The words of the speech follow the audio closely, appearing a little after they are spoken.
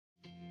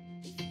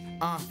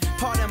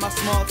Pardon my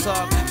small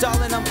talk,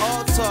 darling, I'm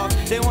all talk.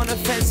 They wanna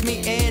fence me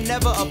in,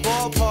 never a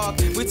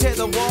ballpark. We tear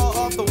the wall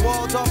off the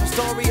walls off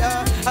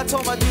Astoria. I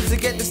told my dudes to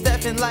get the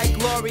Stephen like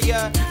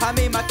Gloria. I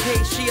made my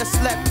case, she a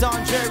slept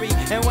on jury.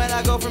 And when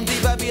I go from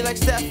deep, I be like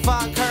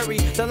Stephon Curry.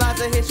 The lines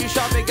that hit you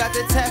sharp, it got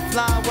the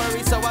Teflon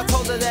worry. So I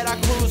told her that I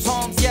cruise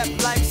home, yep,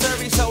 like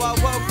Surrey. So I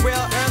woke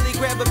real early,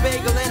 grab a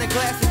bagel and a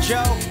glass of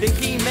Joe. The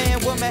key man,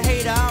 woman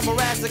hater, I'm a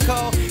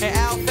rassico. And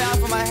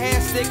alfalfa for my hair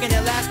stick and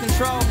it last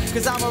control.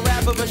 Cause I'm a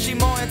rapper, but she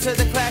more into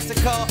the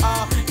classical.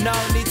 Oh, no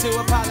need to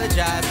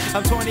apologize.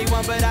 I'm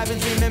 21, but I've been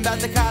dreaming about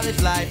the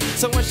college life.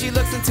 So when she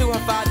looks into her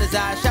father's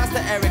eyes, shouts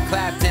to Eric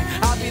Clapton.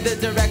 I'll be the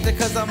director,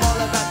 cause I'm all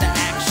about the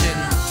action.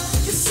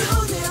 You're so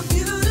damn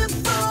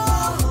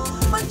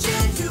beautiful, my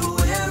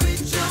January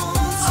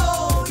Jones.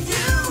 Oh,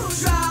 you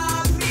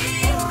drive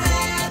me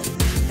mad,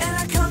 and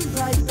I come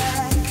right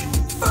back.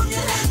 From your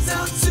head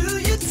down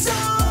to your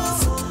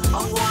toes,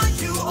 I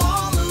want you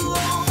all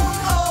alone.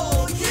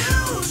 Oh,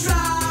 you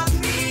drive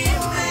me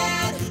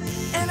mad,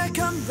 and I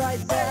come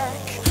right back.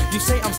 You say I'm